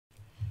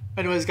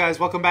Anyways, guys,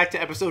 welcome back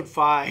to episode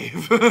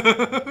 5.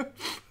 A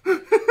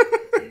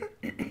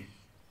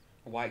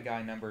white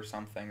guy number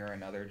something or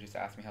another just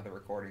asked me how the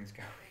recording's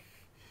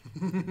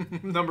going.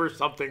 Number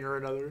something or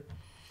another.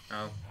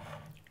 Oh.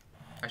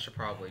 I should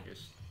probably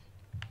just...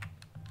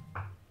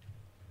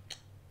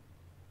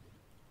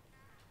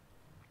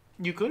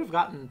 You could have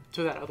gotten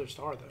to that other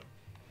star, though.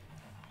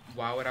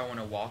 Why would I want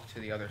to walk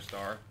to the other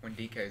star when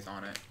DK's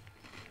on it?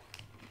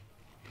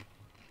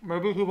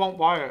 Maybe he won't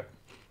buy it.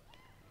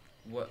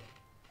 What?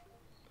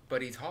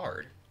 But he's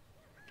hard.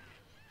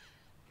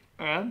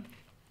 And?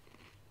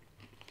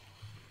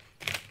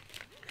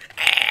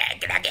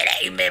 Can I get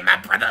an amen, my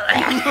brother?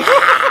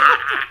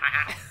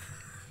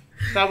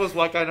 That was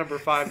white guy number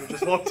 5 who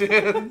just walked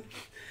in.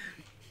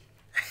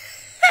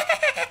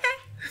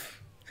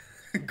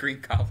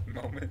 Green Goblin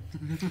moment.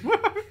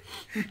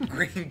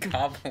 Green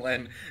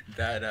Goblin,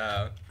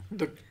 that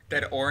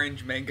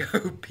orange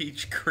mango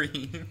peach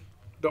cream.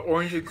 The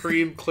orange and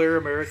cream clear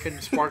American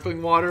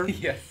sparkling water.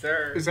 Yes,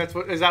 sir. Is that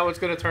what's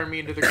going to turn me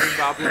into the Green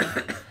Goblin?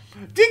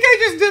 DK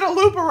just did a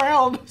loop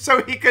around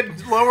so he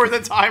could lower the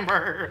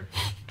timer.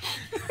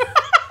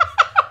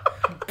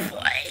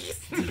 Please.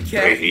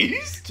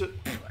 Please?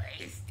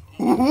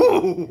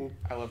 Ooh.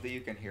 I love that you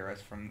can hear us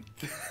from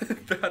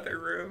the other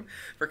room.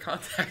 For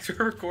context,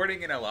 we're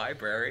recording in a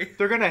library.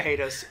 They're going to hate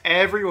us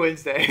every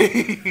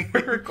Wednesday.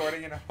 We're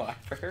recording in a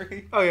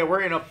library. Oh, yeah,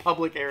 we're in a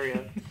public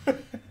area.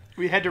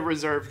 We had to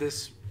reserve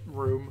this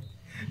room.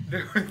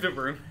 The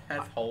room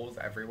has holes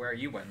everywhere.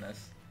 You win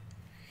this.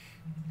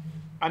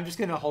 I'm just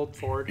going to hold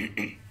forward.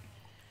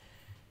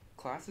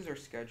 Classes are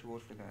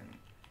scheduled for then.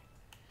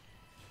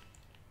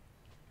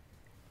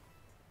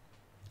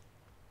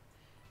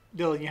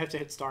 Dylan, you have to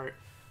hit start.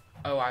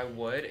 Oh, I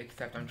would,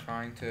 except I'm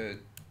trying to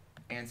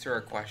answer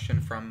a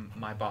question from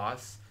my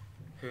boss,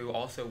 who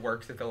also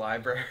works at the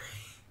library.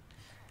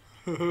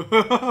 You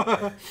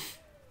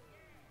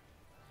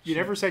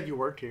never said you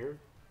worked here.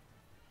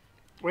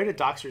 Way to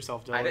dox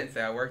yourself, Dylan. I didn't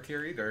say I worked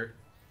here either.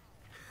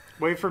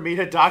 Wait for me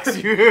to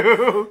dox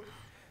you.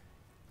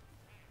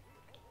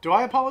 Do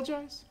I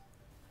apologize?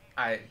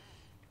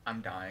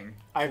 I'm dying.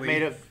 I've Please.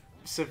 made a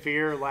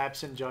severe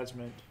lapse in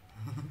judgment.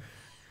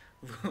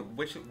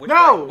 which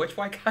No! which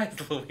white guy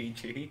is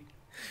Luigi?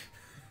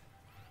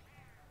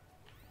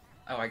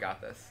 Oh, I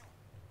got this.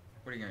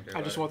 What are you gonna do?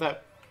 I just about want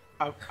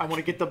that. I want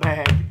to get the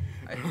bag.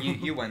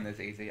 You win this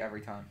easy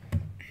every time.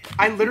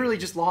 I literally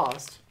just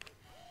lost.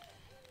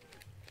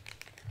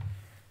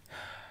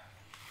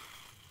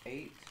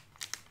 8.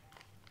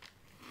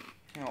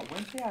 You know,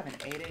 Wednesday I have an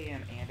 8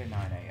 a.m. and a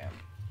 9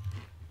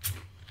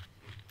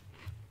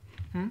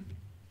 a.m.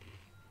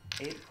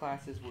 8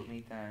 classes will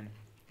meet then.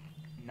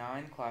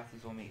 9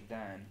 classes will meet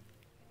then.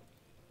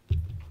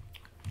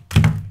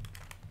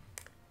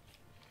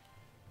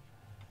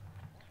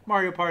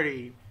 Mario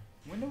Party.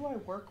 When do I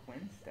work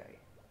Wednesday?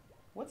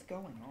 What's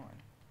going on?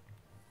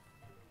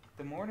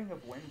 The morning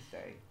of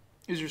Wednesday.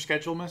 Is your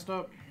schedule messed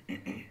up?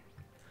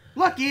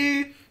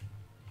 Lucky!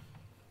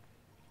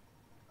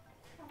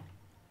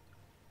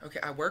 Okay,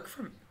 I work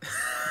from...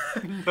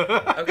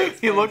 Okay,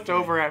 he looked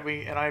over at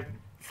me and I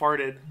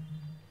farted.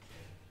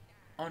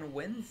 On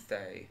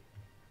Wednesday,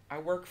 I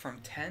work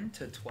from 10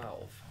 to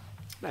 12.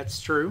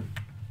 That's true.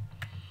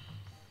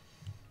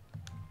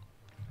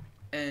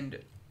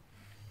 And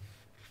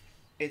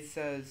it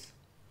says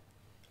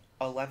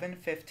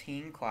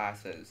 11:15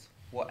 classes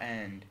will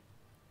end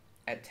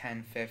at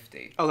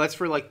 10:50. Oh, that's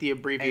for like the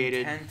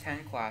abbreviated. And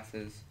 10:10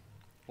 classes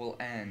will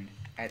end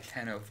at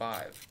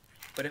 10:05.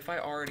 But if I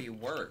already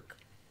work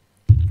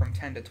from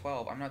 10 to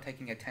 12, I'm not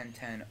taking a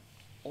 10:10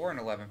 or an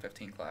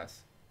 11:15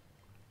 class.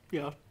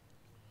 Yeah.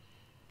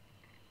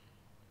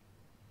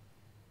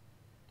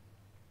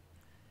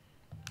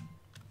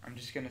 I'm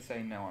just going to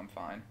say no, I'm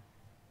fine.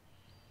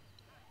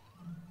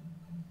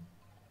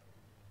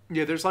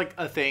 Yeah, there's like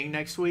a thing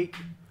next week,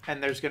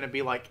 and there's going to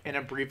be like an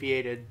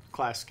abbreviated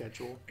class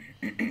schedule.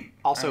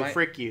 Also,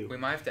 frick you. We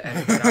might have to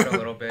edit that out a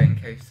little bit in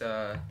case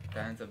that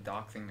ends up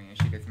doxing me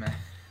and she gets mad.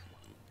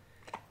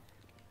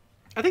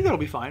 I think that'll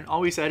be fine.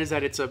 All we said is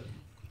that it's a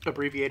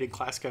abbreviated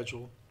class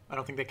schedule. I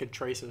don't think they could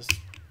trace us.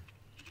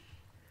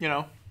 You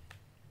know?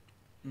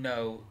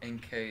 No, in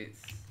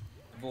case...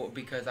 Well,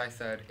 because I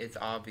said it's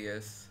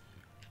obvious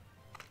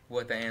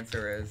what the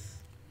answer is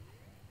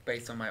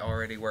based on my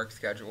already work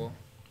schedule.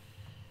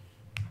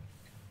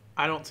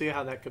 I don't see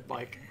how that could,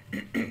 like,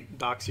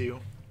 dox you.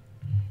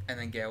 And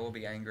then Gail will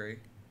be angry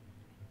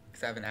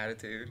because I have an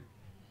attitude.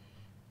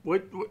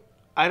 What?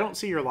 I don't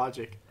see your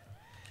logic.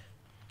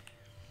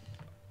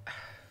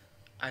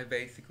 I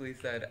basically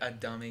said a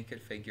dummy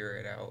could figure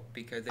it out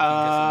because if you just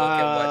look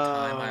at what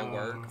time I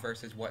work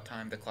versus what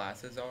time the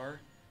classes are,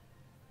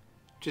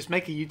 just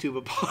make a YouTube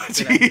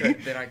apology.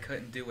 then I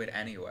couldn't do it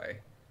anyway.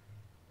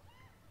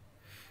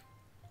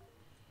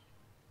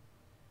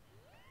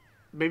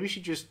 Maybe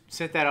she just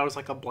sent that out as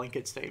like a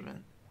blanket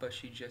statement. But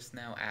she just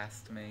now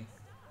asked me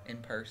in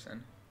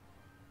person.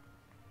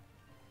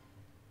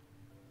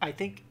 I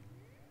think...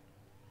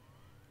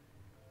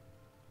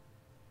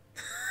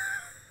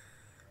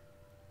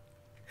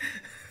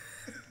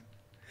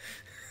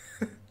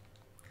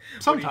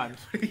 Sometimes.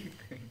 What do you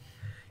think?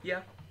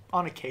 Yeah.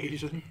 On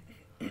occasion.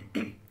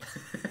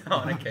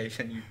 On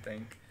occasion, you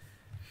think.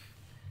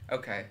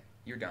 Okay,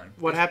 you're done.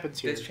 What happens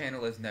here? This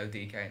channel is no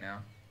DK now.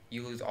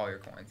 You lose all your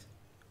coins.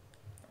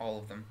 All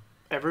of them.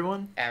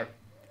 Everyone?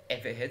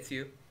 If it hits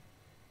you.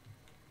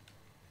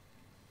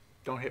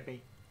 Don't hit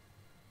me.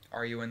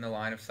 Are you in the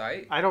line of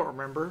sight? I don't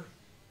remember.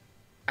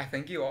 I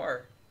think you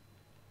are.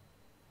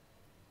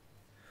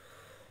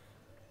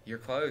 You're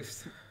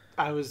close.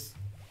 I was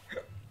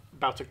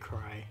about to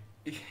cry.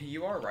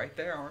 You are right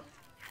there,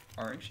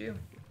 aren't you?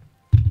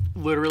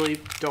 Literally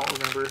don't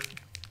remember.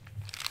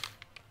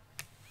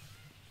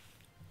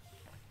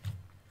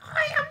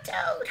 I am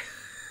Toad.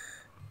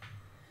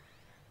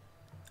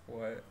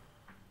 What?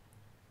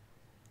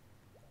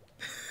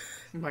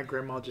 My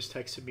grandma just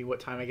texted me what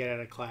time I get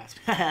out of class.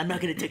 I'm not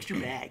going to text you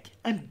back.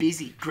 I'm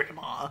busy,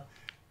 Grandma.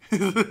 I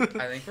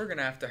think we're going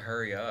to have to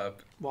hurry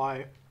up. Why?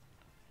 I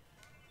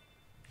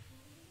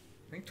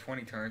think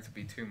 20 turns would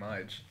be too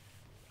much.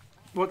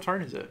 What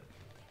turn is it?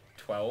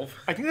 12.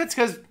 I think that's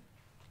because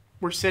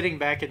we're sitting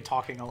back and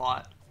talking a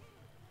lot.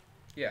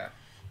 Yeah.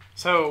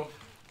 So,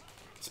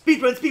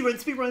 speed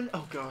run.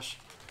 Oh, gosh.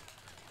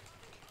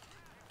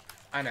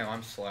 I know,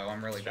 I'm slow.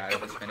 I'm really bad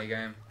at this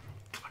minigame.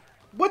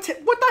 What the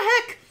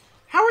heck?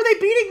 How are they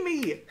beating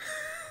me?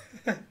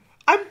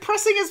 I'm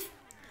pressing as...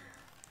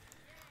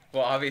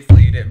 Well,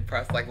 obviously you didn't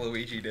press like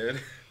Luigi did.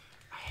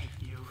 I hate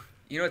you.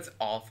 You know what's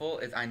awful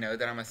is I know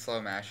that I'm a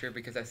slow masher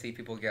because I see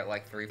people get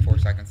like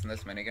 3-4 seconds in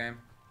this minigame.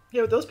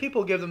 Yeah, but those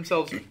people give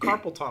themselves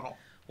carpal tunnel.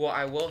 Well,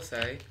 I will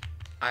say,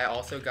 I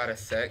also got a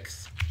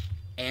 6,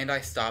 and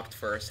I stopped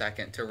for a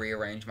second to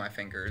rearrange my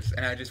fingers,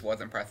 and I just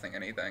wasn't pressing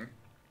anything.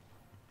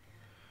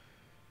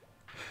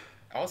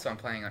 Also, I'm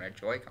playing on a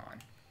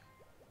Joy-Con.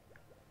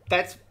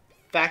 That's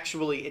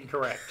factually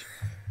incorrect.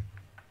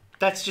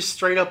 That's just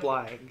straight up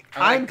lying.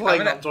 I'm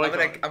playing on Joy-Con.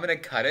 I'm gonna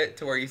cut it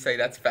to where you say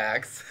that's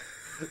facts.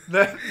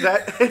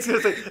 It's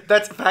gonna say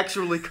that's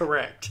factually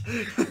correct.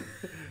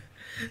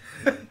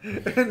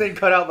 And then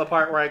cut out the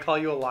part where I call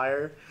you a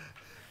liar.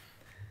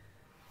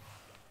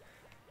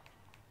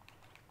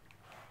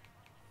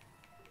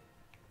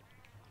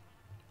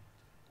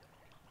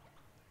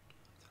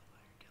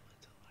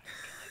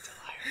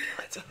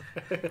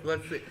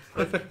 Let's see.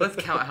 Let's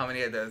count how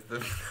many of those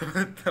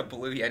the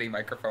Blue Yeti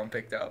microphone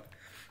picked up.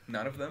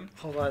 None of them?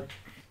 Hold on.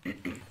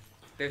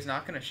 There's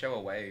not going to show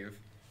a wave.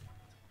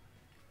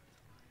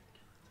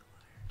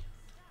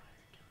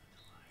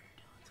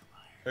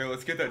 Hey,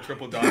 let's get that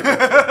triple diamond.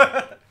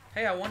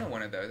 Hey, I wanted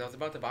one of those. I was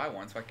about to buy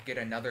one so I could get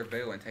another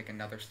boo and take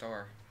another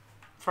star.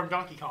 From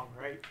Donkey Kong,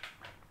 right?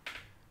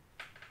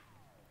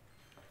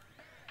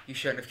 You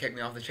shouldn't have kicked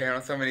me off the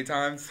channel so many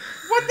times.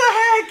 What the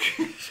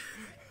heck?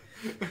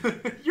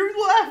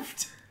 You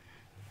left.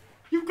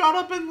 You got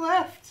up and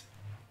left.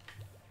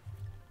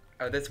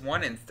 Oh, this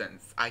one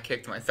instance, I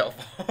kicked myself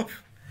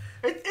off.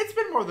 It's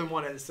been more than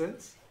one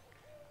instance.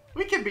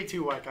 We can be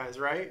two white guys,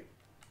 right?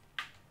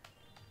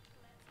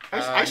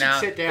 I should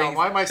sit down.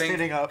 Why am I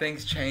sitting up?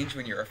 Things change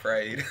when you're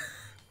afraid.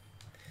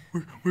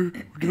 We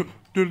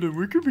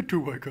can be two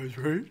white guys,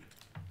 right?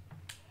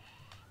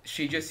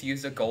 She just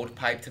used a gold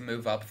pipe to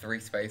move up 3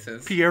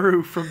 spaces.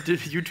 Pieru from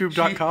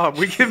YouTube.com.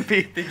 We can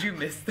be... Did you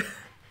miss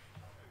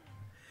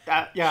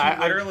that? Yeah,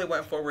 she literally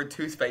went forward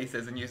 2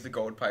 spaces and used the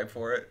gold pipe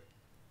for it.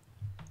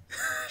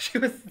 she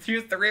was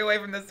 3 away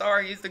from the star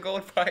and used the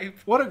gold pipe.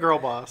 What a girl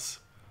boss.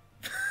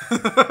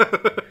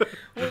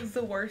 What was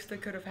the worst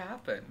that could have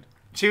happened?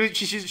 She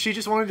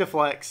just wanted to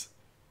flex.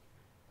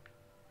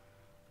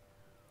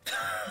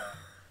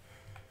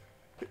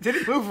 Did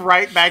it move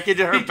right back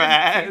into her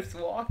bag? She keeps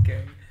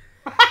walking.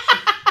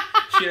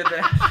 She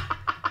doesn't.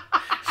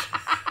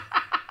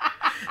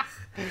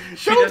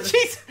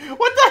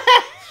 What the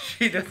heck?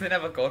 She doesn't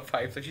have a gold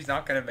pipe, so she's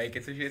not gonna make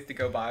it. So she has to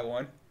go buy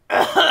one.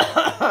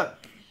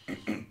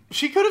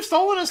 She could have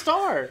stolen a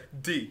star.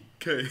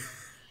 DK.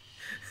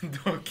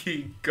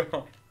 Donkey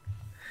Kong.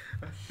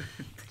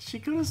 She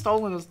could have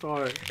stolen a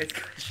star. It's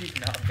because she's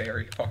not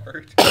very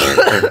hard.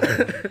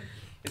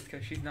 It's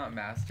because she's not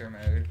master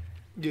mode.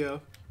 Yeah.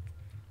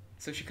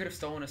 So she could have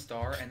stolen a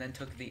star and then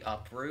took the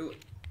up route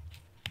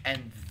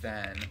and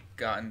then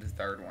gotten the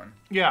 3rd one.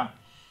 Yeah.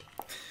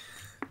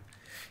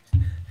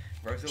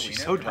 Rosalina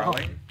she's so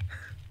throwing? dumb.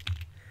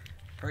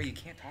 Bro, you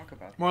can't talk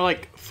about that. More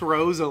like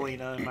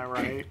Throsalina, am I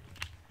right?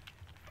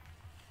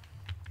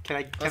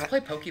 Let's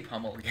play Pokey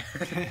Pummel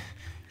again.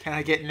 Can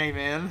I get an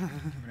amen?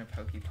 I'm gonna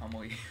Pokey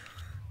Pummel you.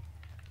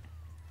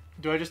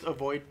 Do I just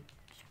avoid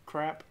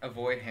crap?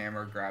 Avoid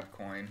hammer, grab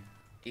coin.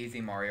 Easy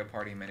Mario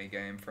Party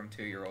minigame from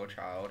 2-year-old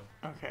child.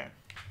 Okay.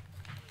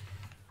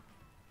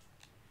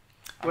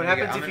 What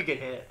happens if you get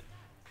hit?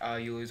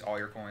 You lose all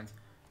your coins.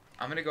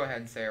 I'm gonna go ahead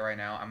and say it right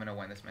now. I'm gonna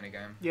win this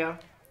minigame. Yeah.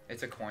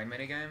 It's a coin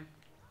minigame,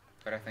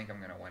 but I think I'm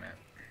gonna win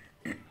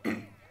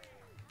it.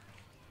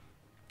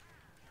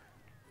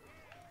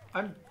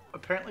 I'm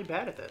apparently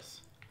bad at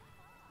this.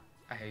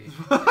 I hate you.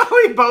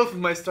 We both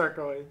missed our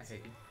coins. I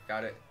hate you.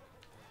 Got it.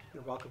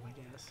 You're welcome, I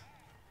guess.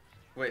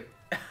 Wait,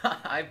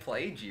 I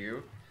played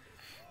you.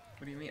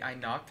 What do you mean? I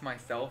knocked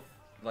myself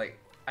like,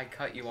 I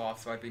cut you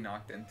off so I'd be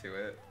knocked into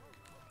it.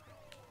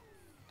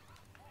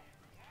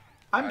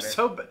 I'm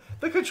so...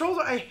 The controls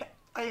are...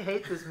 I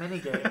hate this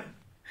minigame.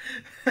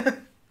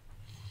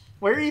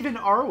 Where even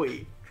are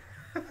we?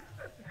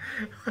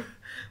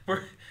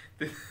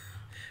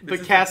 The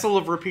castle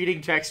of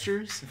repeating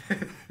textures?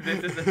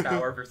 This is the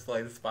tower for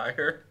Slay the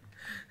Spire.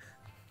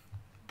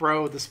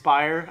 Bro, the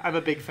Spire? I'm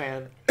a big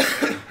fan.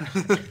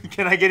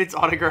 Can I get its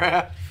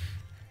autograph?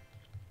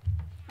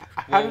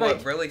 Well,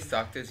 what really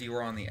sucked is you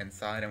were on the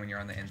inside, and when you're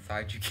on the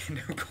inside, you get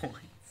no coins.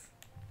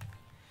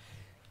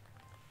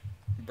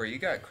 Bro, you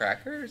got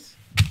crackers?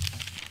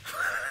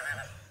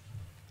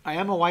 I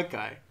am a white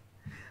guy.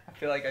 I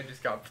feel like I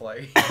just got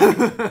played.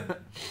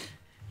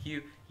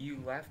 You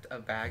left a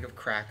bag of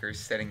crackers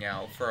sitting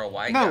out for a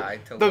white guy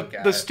to look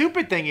at. The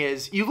stupid thing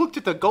is, you looked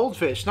at the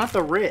goldfish, not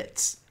the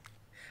Ritz.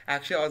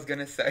 Actually, I was going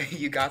to say,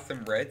 you got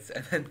some Ritz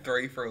and then throw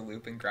you for a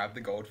loop and grab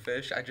the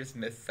goldfish. I just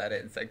missaid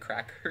it and said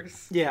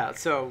crackers. Yeah,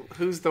 so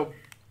who's the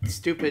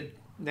stupid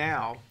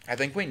now? I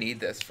think we need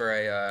this for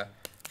a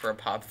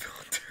pop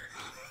filter.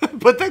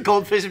 Put the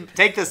goldfish,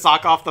 take the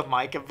sock off the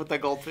mic and put the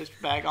goldfish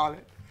bag on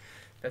it.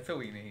 That's what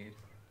we need.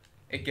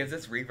 It gives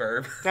us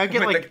reverb. I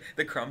get like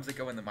the crumbs that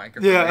go in the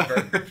microphone.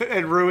 Yeah,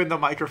 and ruin the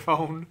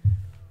microphone.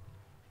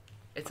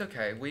 It's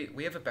okay.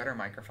 We have a better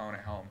microphone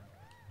at home.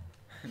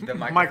 The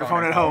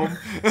microphone at home.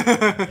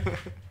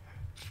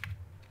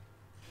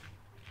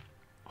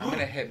 I'm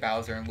gonna hit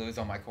Bowser and lose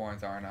all my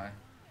coins, aren't I?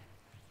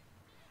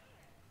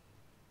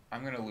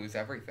 I'm gonna lose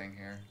everything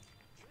here.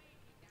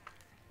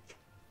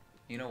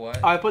 You know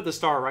what? I put the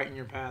star right in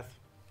your path.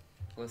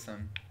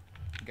 Listen,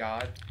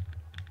 God,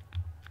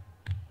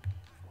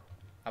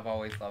 I've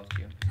always loved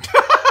you.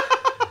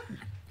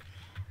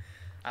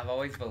 I've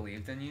always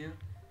believed in you,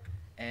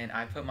 and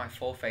I put my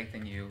full faith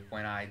in you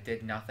when I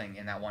did nothing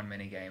in that one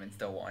minigame and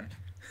still won.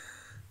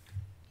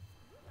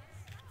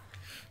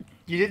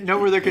 You didn't know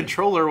where the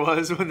controller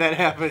was when that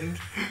happened.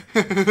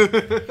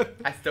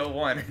 I still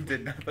won and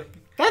did nothing.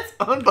 That's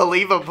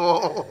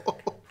unbelievable.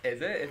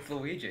 Is it? It's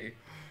Luigi.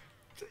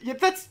 Yeah,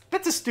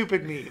 that's a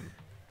stupid meme.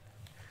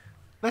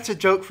 That's a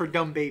joke for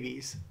dumb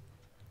babies.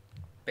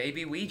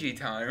 Baby Ouija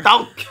time.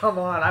 Oh, come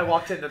on. I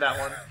walked into that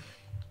one.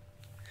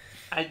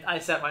 I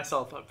set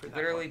myself up for that.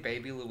 Literally,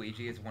 Baby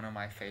Luigi is one of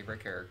my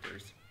favorite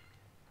characters.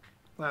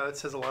 Wow, that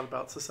says a lot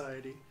about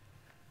society.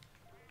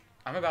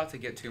 I'm about to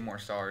get 2 more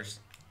stars.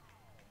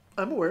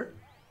 I'm aware.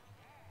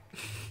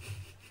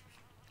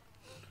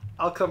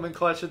 I'll come and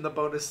clutch in the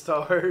bonus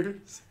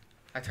stars.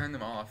 I turned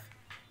them off.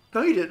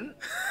 No, you didn't.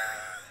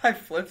 I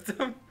flipped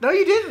them. No,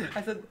 you didn't.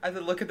 I said,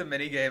 look at the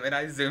minigame, and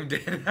I zoomed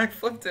in, and I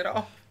flipped it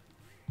off.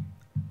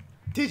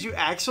 Did you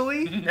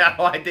actually? No,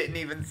 I didn't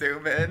even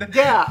zoom in.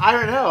 Yeah, I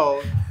don't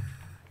know.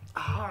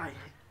 Oh,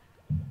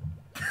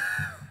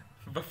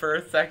 but for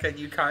a second,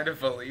 you kind of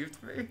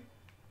believed me.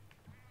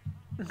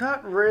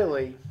 Not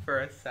really. For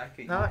a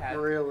second, Not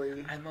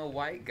really. I'm a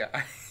white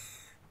guy.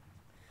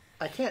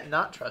 I can't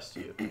not trust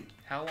you.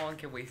 How long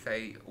can we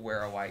say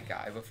we're a white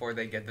guy before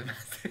they get the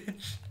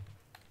message?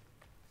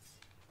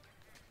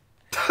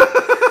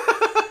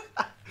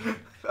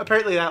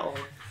 Apparently that long.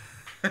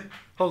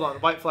 Hold on,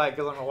 white flag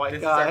because I'm a white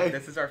guy.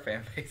 This is our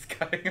fan base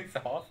cutting us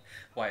off.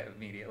 White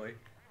immediately.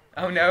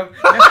 Oh no.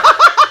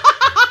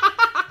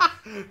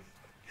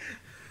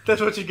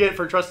 That's what you get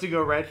for trusting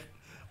a red.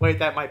 Wait,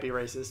 that might be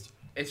racist.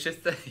 It's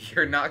just that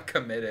you're not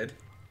committed.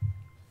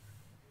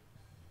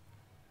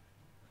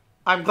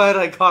 I'm glad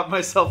I caught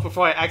myself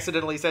before I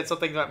accidentally said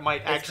something that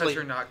might It's actually... because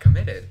you're not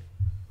committed.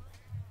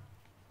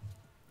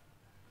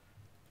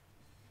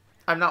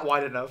 I'm not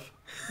white enough.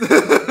 Why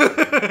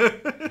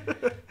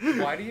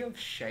do you have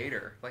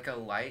shader? Like a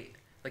light?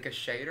 Like a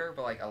shader,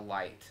 but like a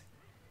light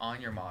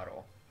on your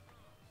model?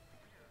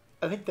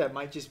 I think that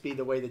might just be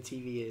the way the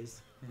TV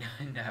is.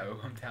 No,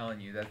 I'm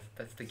telling you,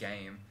 that's the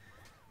game.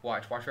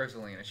 Watch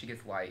Rosalina. She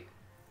gets light.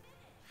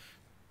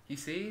 You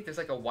see? There's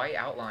like a white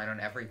outline on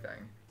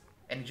everything.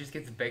 And it just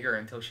gets bigger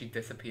until she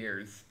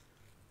disappears.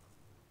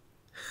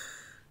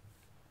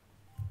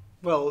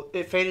 Well,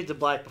 it faded to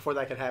black before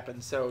that could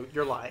happen, so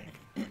you're lying.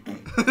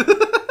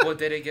 Well,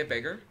 did it get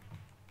bigger?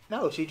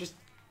 No, she just...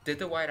 Did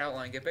the white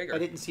outline get bigger? I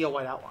didn't see a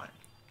white outline.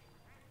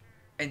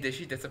 And did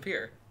she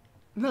disappear?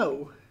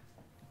 No.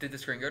 Did the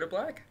screen go to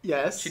black?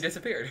 Yes. She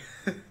disappeared.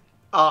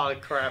 Oh,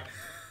 crap.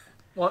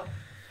 What?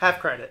 Half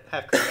credit.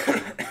 Half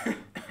credit.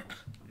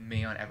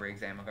 Me on every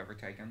exam I've ever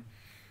taken.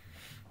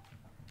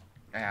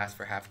 I asked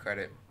for half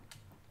credit.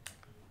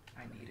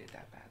 I needed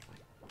that badly.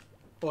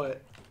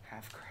 What?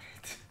 Half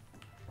credit.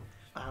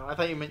 I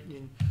thought you meant...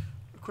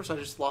 Of course, I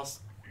just lost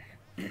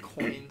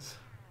coins.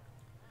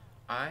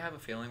 I have a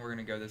feeling we're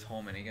going to go this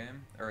whole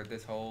minigame, or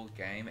this whole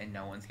game, and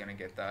no one's going to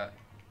get that.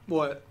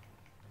 What?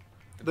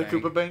 The bank.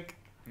 Koopa Bank?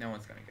 No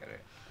one's going to get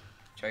it.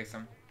 Chase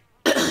them.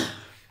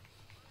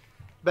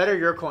 Better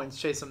your coins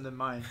chase them than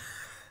mine.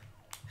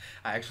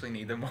 I actually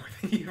need them more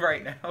than you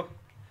right now.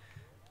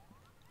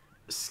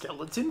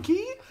 Skeleton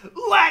key?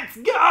 Let's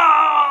go!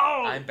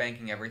 I'm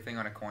banking everything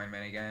on a coin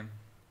minigame.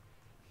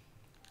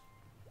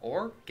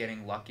 Or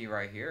getting lucky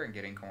right here and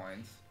getting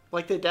coins.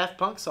 Like the Daft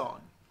Punk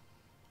song.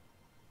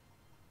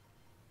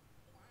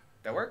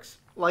 That works.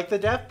 Like the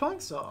Daft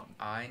Punk song.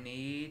 I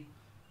need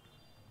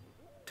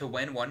to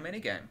win one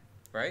minigame,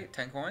 right?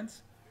 10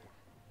 coins?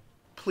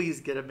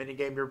 Please get a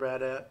minigame you're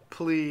bad at.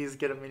 Please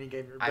get a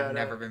minigame you're bad at. I've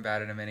never been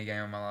bad at a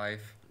minigame in my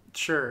life.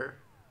 Sure.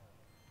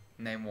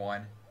 Name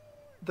one.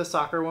 The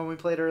soccer one we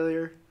played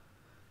earlier.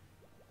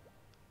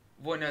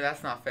 Well, no,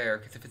 that's not fair,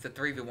 because if it's a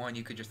 3v1,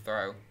 you could just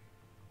throw.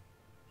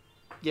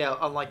 Yeah,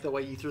 unlike the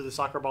way you threw the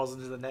soccer balls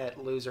into the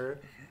net, loser.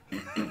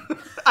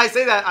 I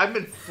say that I'm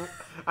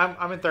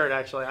in third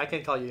actually. I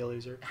can call you a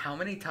loser. How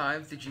many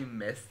times did you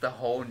miss the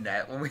whole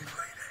net when we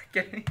played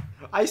that game?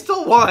 I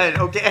still won,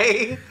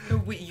 okay?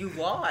 You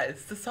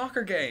lost the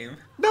soccer game.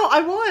 No,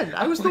 I won.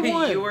 I was the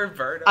one. You were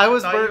Berto. I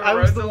was the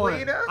one.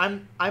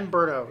 Rosalina? I'm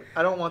Berto.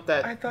 I don't want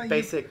that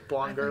basic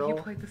blonde girl. You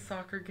played the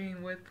soccer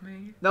game with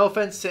me. No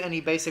offense to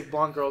any basic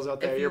blonde girls out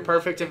there. You're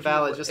perfect and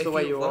valid just the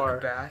way you are.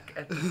 If you look back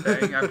at the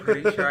thing, I'm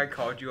pretty sure I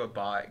called you a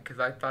bot because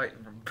I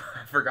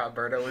forgot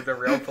Berto was a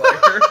real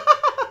player.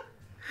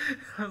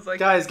 I was like,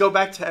 guys, go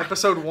back to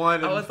episode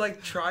 1. I was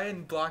like, try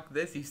and block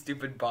this, you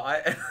stupid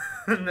bot.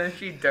 And then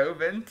she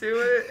dove into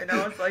it, and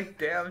I was like,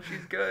 damn,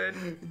 she's good.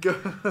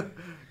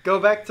 Go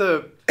back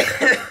to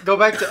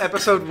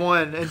episode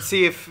 1 and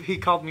see if he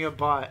called me a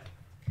bot.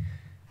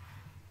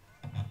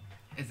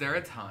 Is there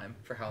a time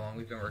for how long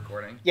we've been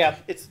recording? Yeah,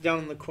 it's down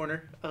in the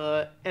corner.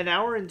 An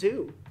hour and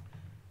 2.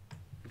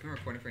 We've been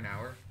recording for an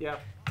hour? Yeah.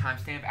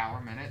 Timestamp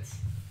hour minutes.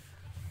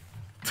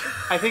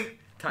 I think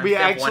we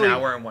actually 1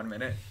 hour and 1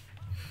 minute.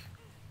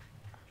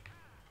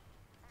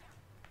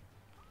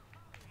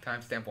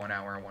 Timestamp 1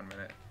 hour and 1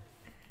 minute.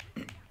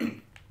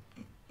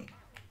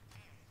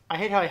 I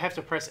hate how I have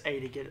to press A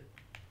to get it.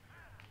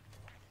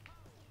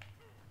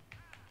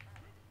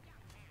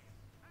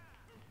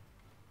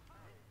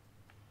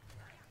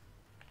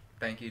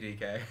 Thank you,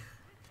 DK.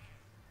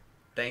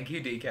 Thank you,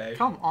 DK.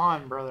 Come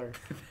on, brother.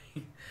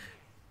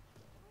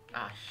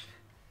 Ah,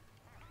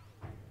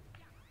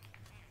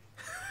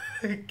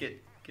 Get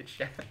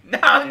shot. No.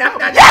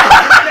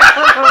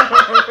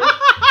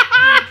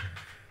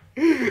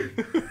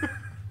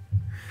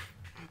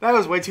 That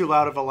was way too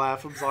loud of a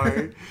laugh. I'm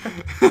sorry.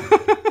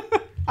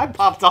 I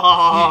popped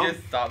off. You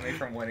just stopped me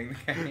from winning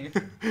the game.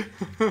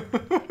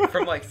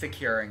 From, like,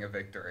 securing a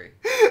victory.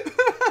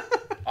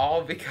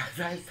 All because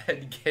I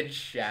said get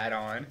shat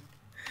on.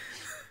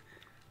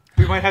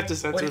 We might have to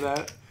censor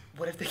that.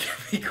 What if they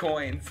give me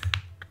coins?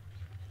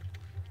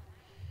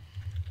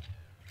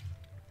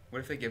 What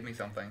if they give me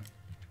something?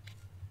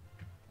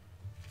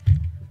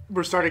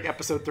 We're starting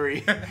episode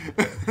 3.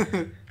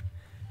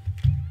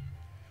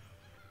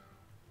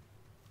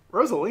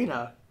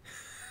 Rosalina.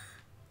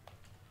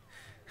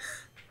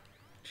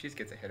 She just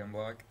gets a hidden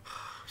block.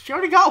 She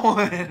already got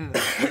one.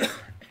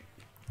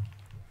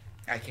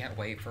 I can't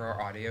wait for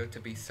our audio to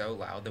be so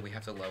loud that we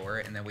have to lower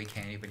it and then we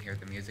can't even hear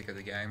the music of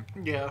the game.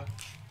 Yeah.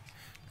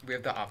 We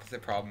have the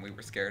opposite problem we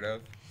were scared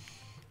of.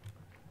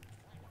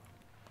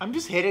 I'm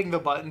just hitting the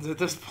buttons at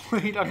this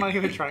point. I'm not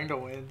even trying to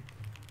win.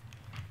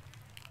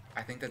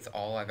 I think that's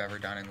all I've ever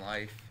done in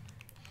life.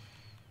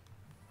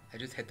 I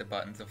just hit the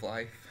buttons of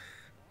life.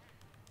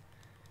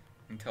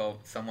 Until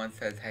someone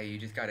says, hey, you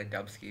just got a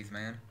dub skis,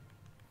 man.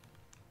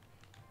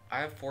 I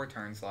have 4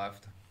 turns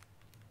left.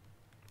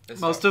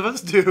 Most of us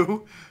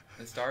do.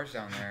 The star's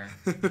down there.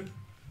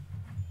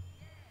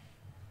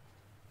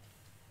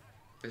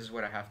 This is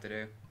what I have to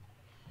do.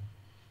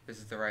 This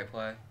is the right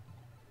play.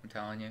 I'm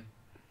telling you.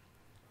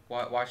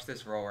 Watch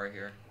this roll right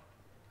here.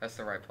 That's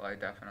the right play,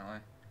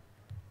 definitely.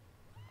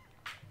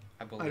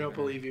 I don't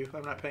believe you.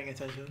 I'm not paying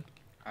attention.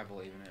 I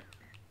believe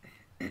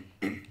in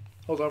it.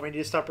 Hold on, we need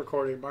to stop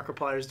recording.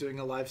 Markiplier's doing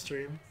a live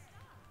stream.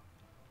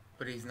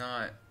 But he's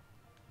not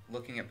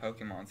looking at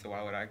Pokemon, so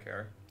why would I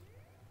care?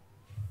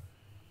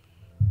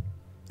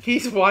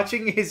 He's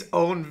watching his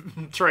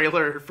own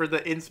trailer for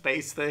the In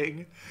Space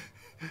thing.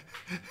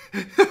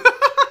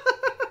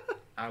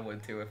 I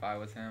would too if I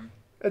was him.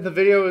 And the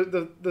video,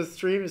 the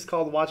stream is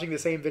called Watching the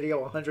Same Video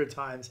 100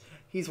 Times.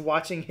 He's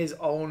watching his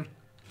own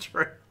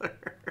trailer.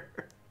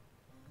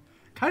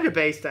 Kind of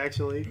based,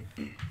 actually.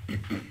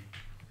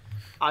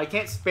 I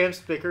can't spam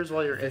stickers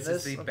while you're in this.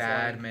 This is the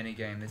bad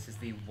minigame. This is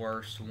the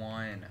worst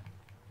one.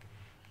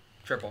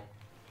 Triple.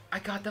 I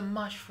got the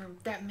mushroom.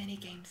 That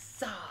minigame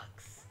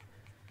sucks.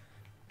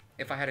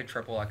 If I had a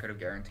triple, I could have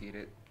guaranteed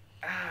it.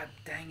 Ah,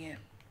 dang it.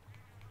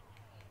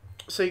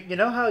 So, you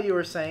know how you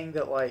were saying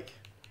that, like,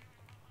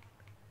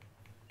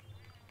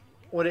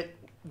 what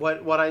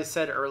I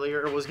said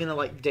earlier was gonna,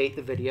 like, date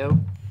the video?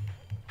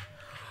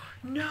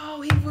 No,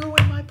 he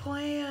ruined my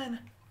plan.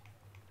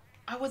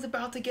 I was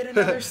about to get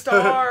another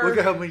star. Look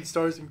at how many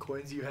stars and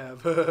coins you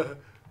have.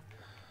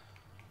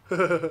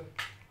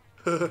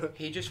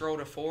 He just rolled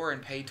a 4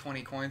 and paid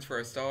 20 coins for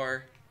a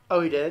star.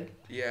 Oh, he did?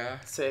 Yeah.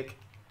 Sick.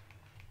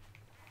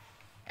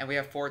 And we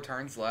have 4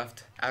 turns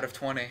left out of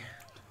 20.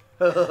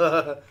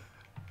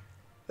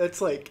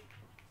 That's like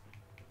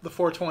the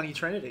 420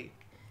 Trinity.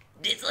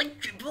 It's like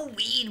triple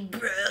weed,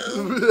 bro.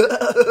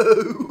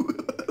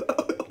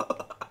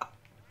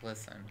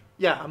 Listen.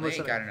 Yeah, I'm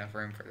listening. We ain't got enough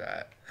room for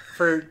that.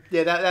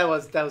 That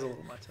was a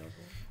little much.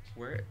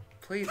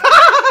 Please,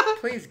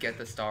 please get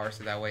the star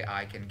so that way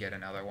I can get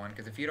another one.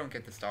 Because if you don't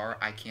get the star,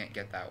 I can't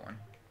get that one.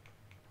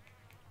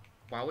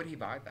 Why would he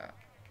buy that?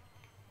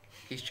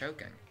 He's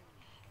choking.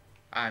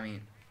 I mean,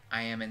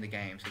 I am in the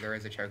game, so there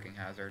is a choking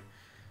hazard.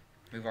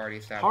 We've already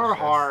established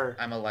this.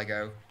 I'm a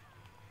Lego.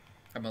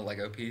 I'm a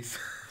Lego piece.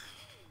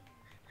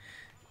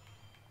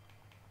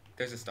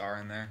 There's a star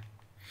in there.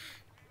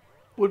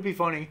 Would be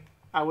funny.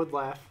 I would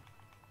laugh.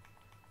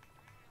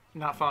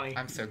 Not funny.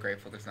 I'm so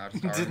grateful there's not a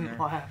star in there. Didn't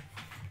laugh.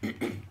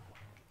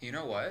 You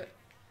know what?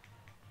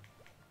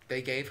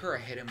 They gave her a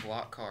hidden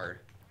block card.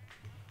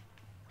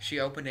 She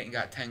opened it and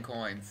got 10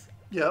 coins.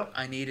 Yeah.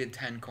 I needed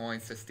 10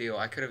 coins to steal.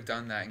 I could have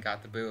done that and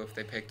got the boo if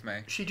they picked me.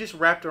 She just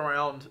wrapped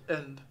around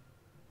and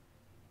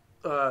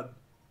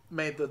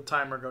made the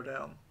timer go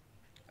down.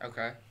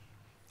 Okay.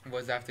 What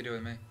does that have to do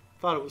with me?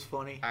 Thought it was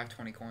funny. I have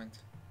 20 coins.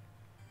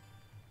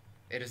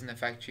 It doesn't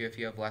affect you if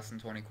you have less than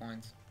 20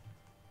 coins.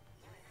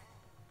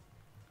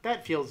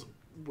 That feels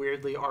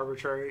weirdly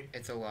arbitrary.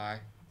 It's a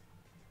lie.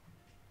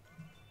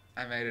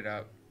 I made it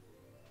up.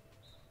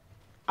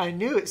 I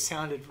knew it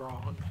sounded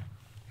wrong.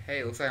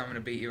 Hey, looks like I'm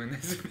gonna beat you in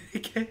this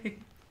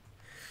game.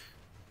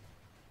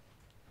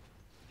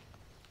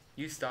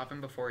 You stop him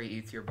before he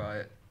eats your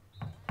butt.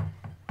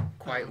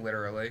 Quite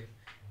literally.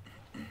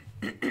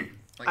 Like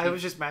I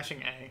was just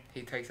mashing A.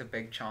 He takes a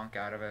big chunk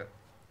out of it.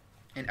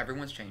 And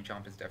everyone's chain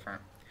jump is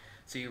different.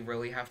 So you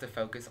really have to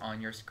focus on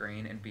your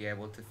screen and be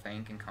able to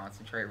think and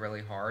concentrate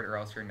really hard, or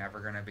else you're never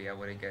going to be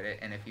able to get it.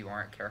 And if you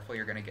aren't careful,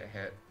 you're going to get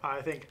hit.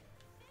 I think...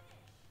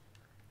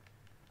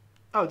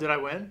 Oh, did I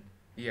win?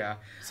 Yeah.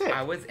 Sick.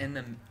 I was in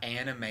the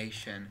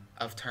animation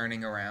of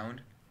turning around.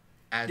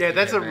 Yeah,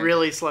 that's a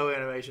really slow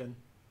animation.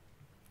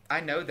 I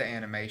know the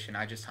animation.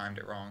 I just timed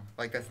it wrong.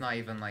 Like, that's not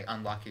even, like,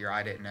 unlucky or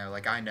I didn't know.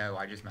 Like, I know.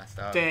 I just messed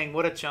up. Dang,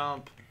 what a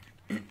chump.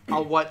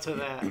 I'll what to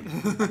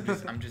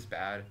that. I'm just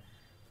bad.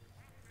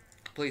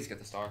 Please get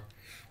the star.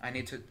 I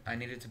need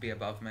it to be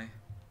above me.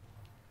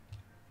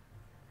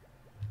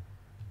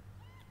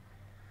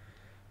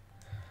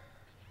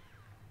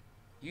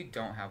 You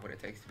don't have what it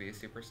takes to be a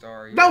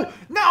superstar. No!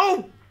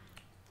 No!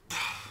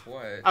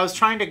 What? I was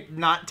trying to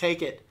not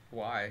take it.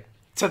 Why?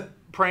 To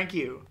prank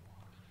you.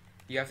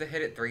 You have to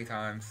hit it 3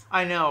 times.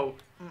 I know.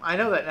 I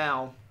know that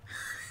now.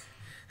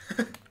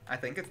 I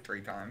think it's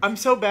 3 times. I'm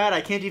so bad I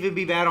can't even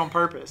be bad on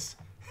purpose.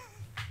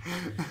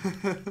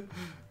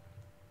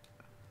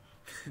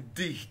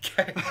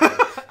 DK.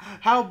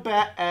 How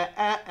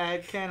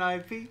bad can I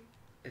be?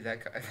 Is that...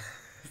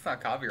 It's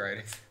not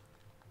copyrighted.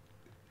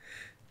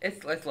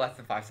 It's less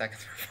than 5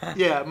 seconds for fun.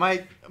 Yeah,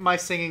 my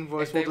singing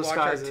voice will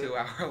disguise it. If they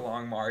watch our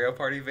 2-hour-long Mario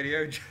Party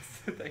video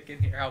just so they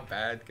can hear how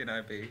bad can I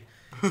be.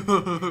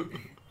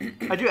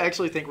 I do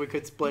actually think we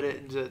could split it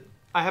into...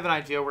 I have an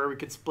idea where we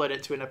could split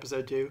it to an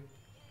episode 2.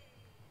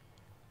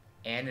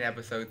 And an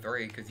episode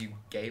 3, because you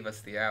gave us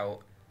the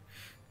out.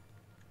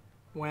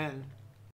 When?